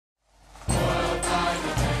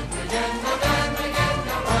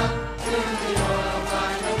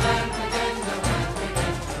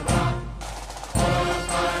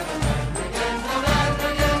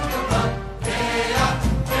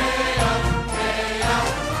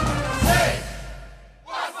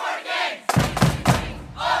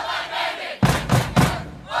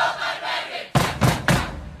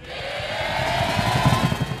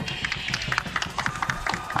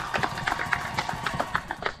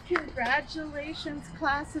Congratulations,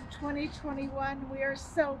 class of 2021. We are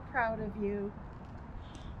so proud of you.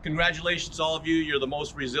 Congratulations all of you. You're the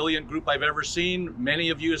most resilient group I've ever seen. Many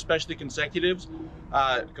of you, especially consecutives,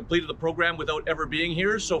 completed the program without ever being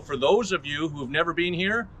here. So for those of you who've never been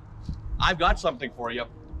here, I've got something for you.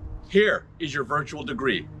 Here is your virtual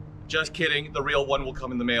degree. Just kidding, the real one will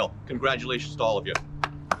come in the mail. Congratulations to all of you.